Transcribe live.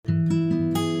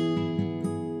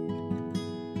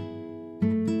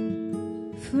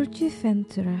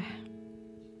Ventura,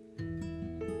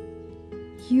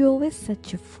 you always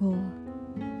such a fool,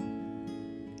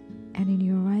 and in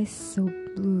your eyes so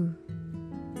blue,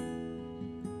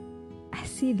 I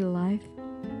see the life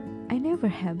I never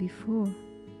had before.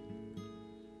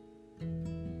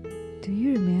 Do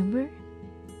you remember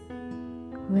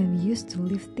when we used to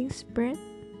leave things spread?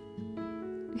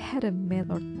 We had a mad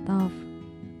or thought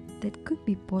that could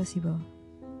be possible.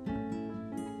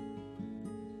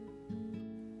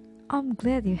 I'm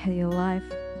glad you had your life.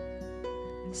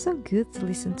 So good to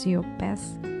listen to your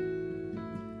past.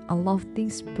 I love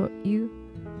things brought you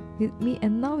with me,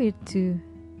 and now you're too.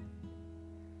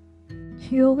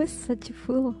 You're always such a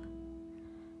fool,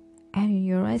 and in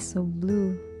your eyes so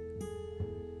blue,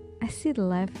 I see the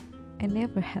life I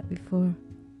never had before.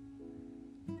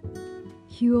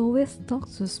 You always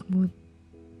talk so smooth,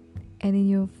 and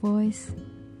in your voice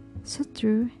so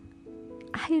true,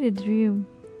 I had a dream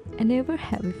I never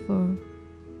had before.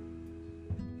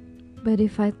 But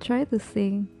if I try to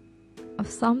think of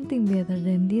something better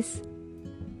than this,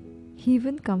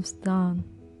 heaven comes down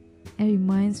and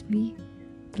reminds me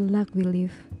the luck we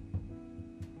live.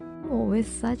 I'm always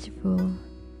such a fool,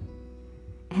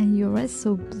 and your eyes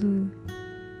so blue,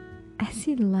 I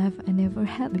see the life I never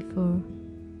had before.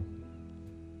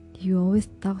 You always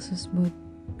talk so smooth,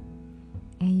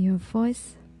 and your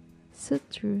voice so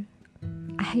true,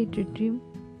 I had a dream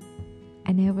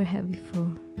I never had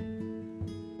before.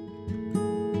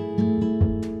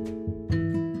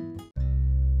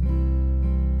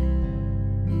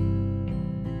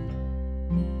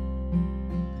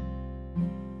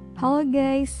 Halo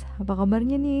guys, apa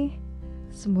kabarnya nih?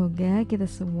 Semoga kita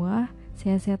semua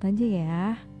sehat-sehat aja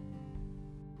ya.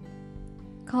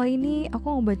 Kali ini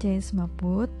aku mau bacain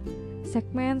semaput,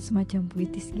 segmen semacam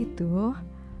puitis gitu,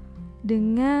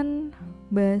 dengan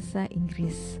bahasa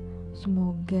Inggris.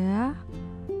 Semoga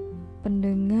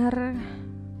pendengar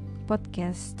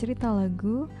podcast cerita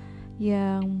lagu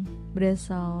yang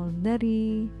berasal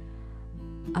dari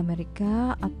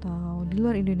Amerika atau di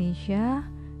luar Indonesia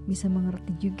bisa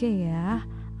mengerti juga ya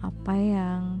apa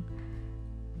yang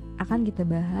akan kita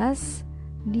bahas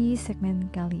di segmen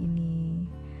kali ini.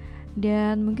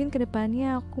 Dan mungkin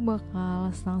kedepannya aku bakal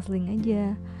selang-seling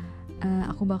aja,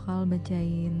 aku bakal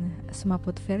bacain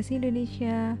semaput versi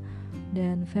Indonesia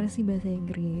dan versi bahasa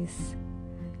Inggris.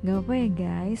 Gak apa ya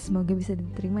guys, semoga bisa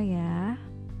diterima ya.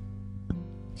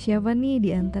 Siapa nih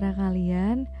di antara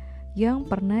kalian yang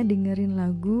pernah dengerin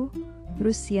lagu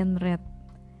Russian Red?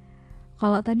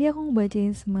 Kalau tadi aku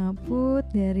ngebacain semaput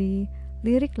dari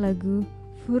lirik lagu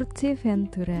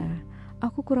Ventura,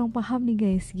 aku kurang paham nih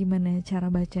guys gimana cara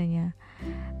bacanya,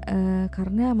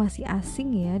 karena masih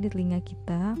asing ya di telinga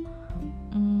kita.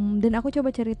 Dan aku coba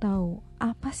cari tahu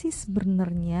apa sih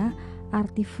sebenarnya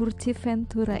arti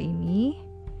Ventura ini.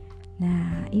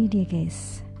 Nah ini dia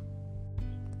guys.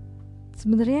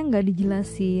 Sebenarnya nggak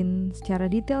dijelasin secara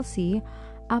detail sih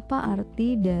apa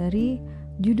arti dari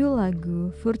judul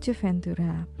lagu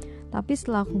Ventura. Tapi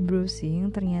setelah aku browsing,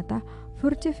 ternyata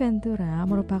Ventura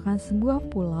merupakan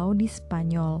sebuah pulau di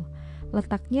Spanyol.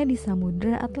 Letaknya di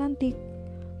Samudra Atlantik.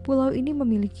 Pulau ini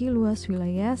memiliki luas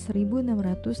wilayah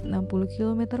 1.660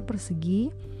 km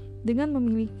persegi dengan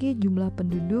memiliki jumlah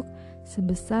penduduk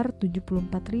sebesar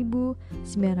 74.983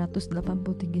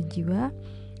 jiwa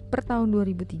per tahun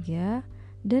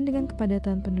 2003 dan dengan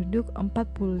kepadatan penduduk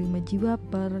 45 jiwa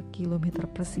per kilometer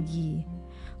persegi.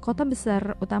 Kota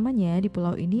besar utamanya di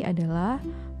pulau ini adalah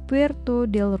Puerto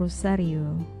del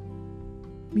Rosario.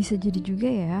 Bisa jadi juga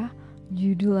ya,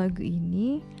 judul lagu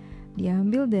ini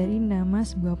diambil dari nama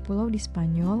sebuah pulau di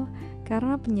Spanyol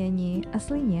karena penyanyi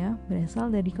aslinya berasal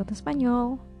dari kota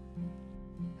Spanyol.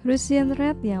 Russian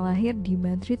Red yang lahir di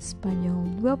Madrid,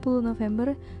 Spanyol 20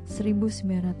 November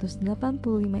 1985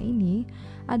 ini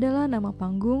adalah nama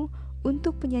panggung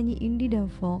untuk penyanyi indie dan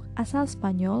folk asal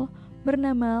Spanyol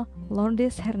bernama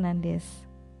Lourdes Hernandez.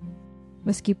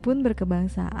 Meskipun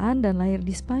berkebangsaan dan lahir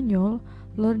di Spanyol,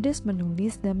 Lourdes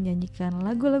menulis dan menyanyikan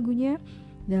lagu-lagunya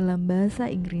dalam bahasa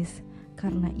Inggris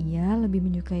karena ia lebih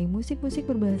menyukai musik-musik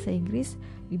berbahasa Inggris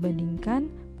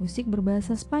dibandingkan musik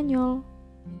berbahasa Spanyol.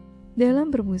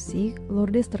 Dalam bermusik,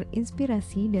 Lourdes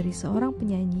terinspirasi dari seorang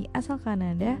penyanyi asal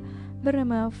Kanada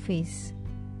bernama Face.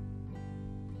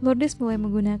 Lourdes mulai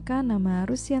menggunakan nama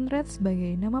Russian Red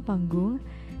sebagai nama panggung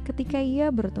ketika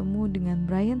ia bertemu dengan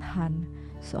Brian Hunt,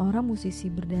 seorang musisi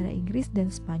berdarah Inggris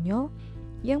dan Spanyol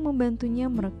yang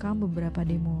membantunya merekam beberapa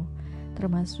demo,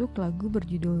 termasuk lagu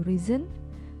berjudul Reason,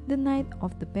 The Night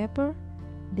of the Pepper,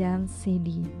 dan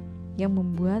Sadie, yang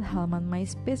membuat halaman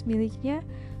MySpace miliknya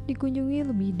dikunjungi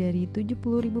lebih dari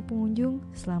 70.000 pengunjung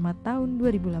selama tahun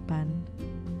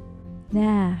 2008.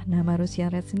 Nah, nama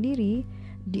Russian Red sendiri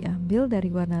diambil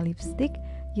dari warna lipstick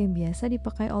yang biasa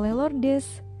dipakai oleh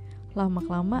Lourdes.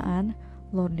 Lama-kelamaan,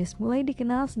 Lourdes mulai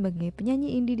dikenal sebagai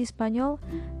penyanyi indie di Spanyol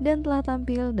dan telah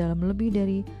tampil dalam lebih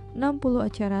dari 60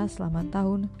 acara selama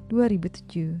tahun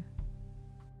 2007.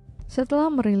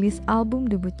 Setelah merilis album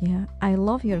debutnya I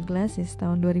Love Your Glasses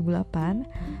tahun 2008,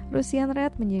 Russian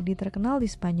Red menjadi terkenal di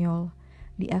Spanyol.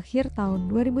 Di akhir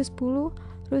tahun 2010,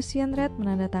 Russian Red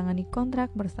menandatangani kontrak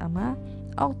bersama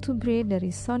Octubre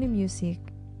dari Sony Music.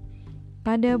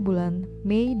 Pada bulan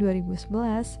Mei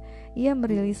 2011, ia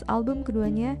merilis album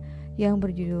keduanya yang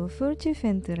berjudul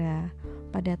Fuerteventura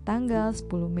pada tanggal 10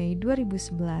 Mei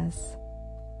 2011.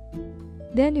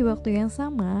 Dan di waktu yang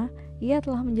sama, ia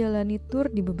telah menjalani tur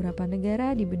di beberapa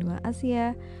negara di benua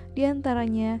Asia, di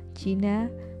antaranya Cina,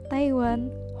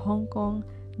 Taiwan, Hong Kong,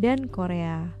 dan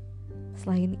Korea.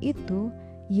 Selain itu,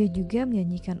 ia juga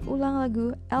menyanyikan ulang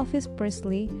lagu Elvis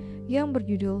Presley yang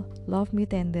berjudul Love Me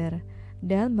Tender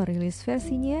dan merilis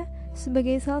versinya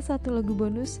sebagai salah satu lagu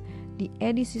bonus di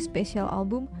edisi spesial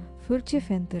album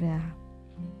Fuerteventura.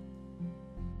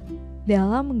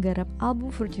 Dalam menggarap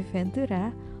album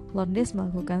Fuerteventura, Lourdes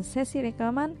melakukan sesi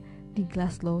rekaman di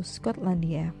Glasgow,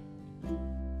 Skotlandia.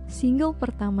 Single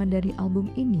pertama dari album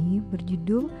ini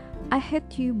berjudul I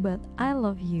Hate You But I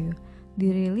Love You,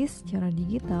 dirilis secara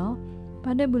digital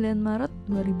pada bulan Maret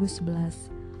 2011.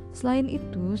 Selain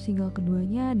itu, single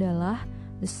keduanya adalah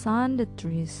The Sun, The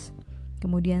Trees.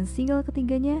 Kemudian single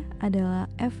ketiganya adalah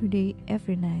Every Day,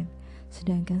 Every Night.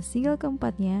 Sedangkan single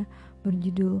keempatnya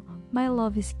berjudul My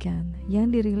Love Is Gone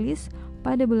yang dirilis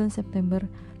pada bulan September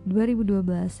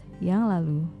 2012 yang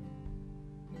lalu.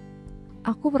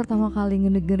 Aku pertama kali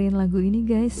ngedengerin lagu ini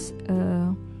guys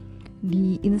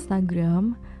di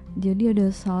Instagram. Jadi ada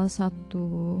salah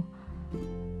satu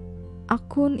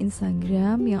akun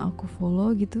Instagram yang aku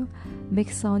follow gitu,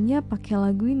 backsoundnya pakai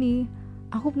lagu ini.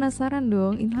 Aku penasaran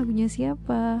dong, ini lagunya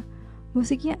siapa?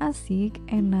 Musiknya asik,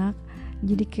 enak,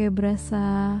 jadi kayak berasa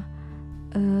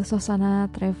suasana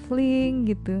traveling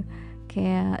gitu,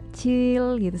 kayak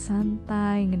chill gitu,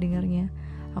 santai ngedengarnya.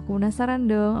 Aku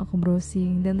penasaran dong, aku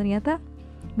browsing dan ternyata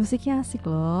musiknya asik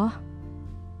loh.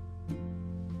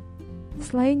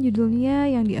 Selain judulnya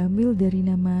yang diambil dari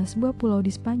nama sebuah pulau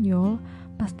di Spanyol,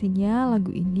 pastinya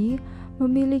lagu ini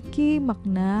memiliki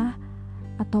makna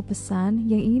atau pesan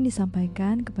yang ingin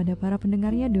disampaikan kepada para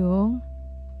pendengarnya dong.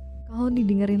 Kalau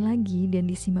didengerin lagi dan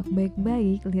disimak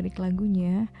baik-baik lirik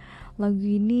lagunya, lagu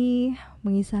ini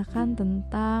mengisahkan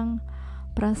tentang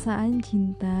perasaan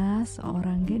cinta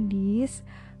seorang gadis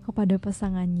kepada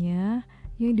pasangannya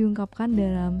yang diungkapkan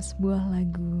dalam sebuah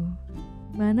lagu.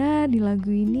 Mana di lagu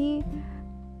ini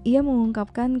ia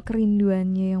mengungkapkan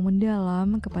kerinduannya yang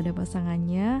mendalam kepada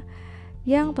pasangannya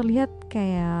yang terlihat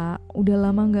kayak udah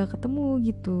lama gak ketemu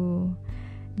gitu,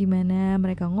 dimana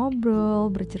mereka ngobrol,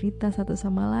 bercerita satu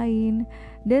sama lain,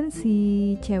 dan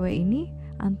si cewek ini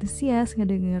antusias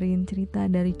ngedengerin cerita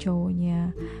dari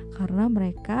cowoknya karena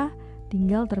mereka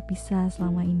tinggal terpisah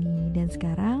selama ini dan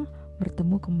sekarang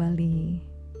bertemu kembali.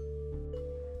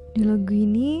 Di lagu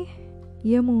ini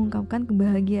ia mengungkapkan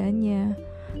kebahagiaannya,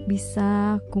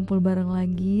 bisa kumpul bareng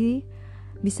lagi,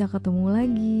 bisa ketemu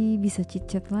lagi, bisa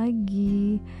chit-chat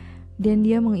lagi. Dan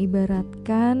dia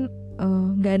mengibaratkan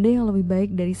gak ada yang lebih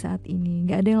baik dari saat ini,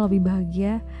 gak ada yang lebih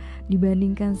bahagia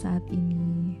dibandingkan saat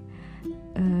ini.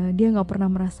 Dia gak pernah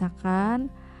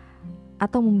merasakan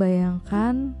atau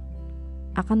membayangkan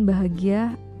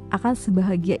akan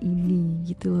sebahagia ini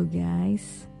gitu loh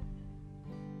guys.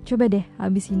 Coba deh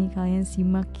habis ini kalian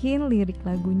simakin lirik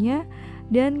lagunya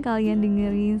dan kalian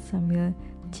dengerin sambil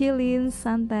chillin,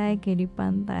 santai kayak di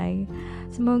pantai.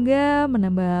 Semoga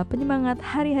menambah penyemangat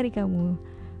hari-hari kamu.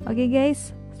 Oke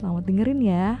guys, selamat dengerin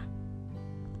ya.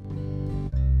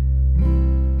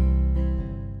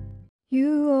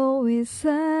 You always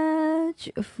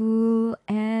such a fool,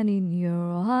 and in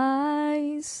your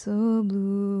eyes so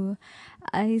blue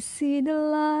I see the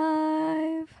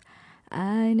life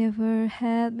I never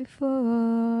had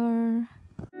before.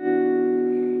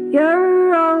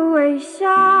 You're always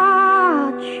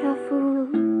such a fool,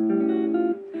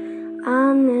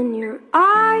 and in your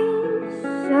eyes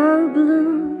so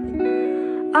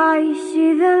blue I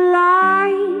see the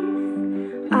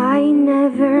life I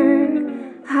never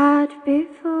had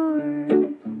before.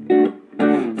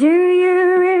 Do you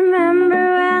remember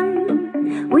when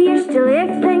we used to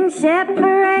live things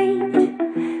separate?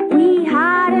 We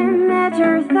hadn't met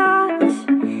or thought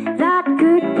that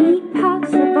could be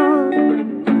possible.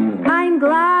 I'm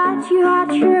glad you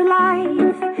had your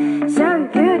life, so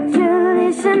good to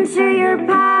listen to your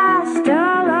past.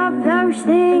 All of those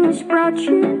things brought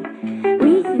you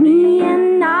with me,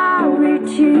 and now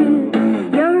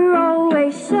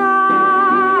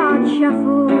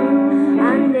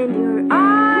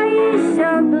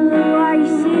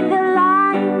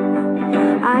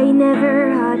I never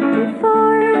had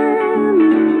before.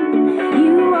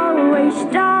 You always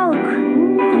talk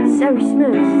so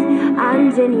smooth,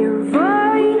 and in your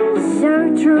voice so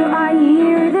true, I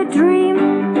hear the dream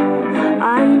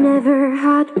I never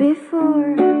had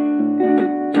before.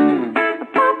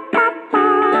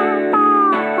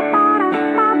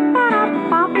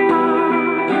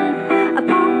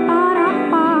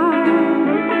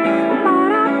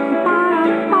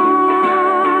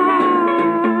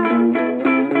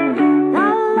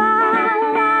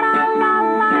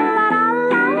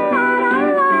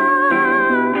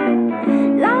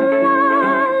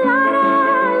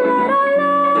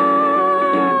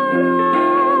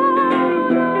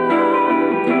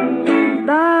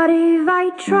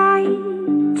 Try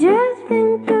to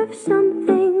think of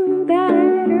something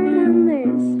better than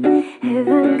this.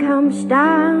 Heaven comes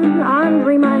down and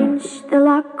reminds the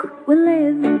luck we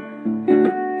live.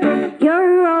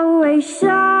 You're always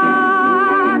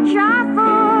such a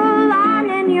fool,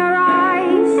 and in your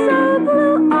eyes so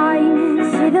blue I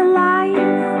see the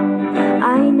life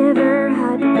I never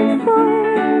had before.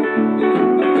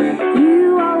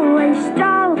 You always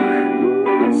talk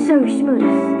so smooth,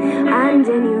 and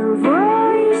in your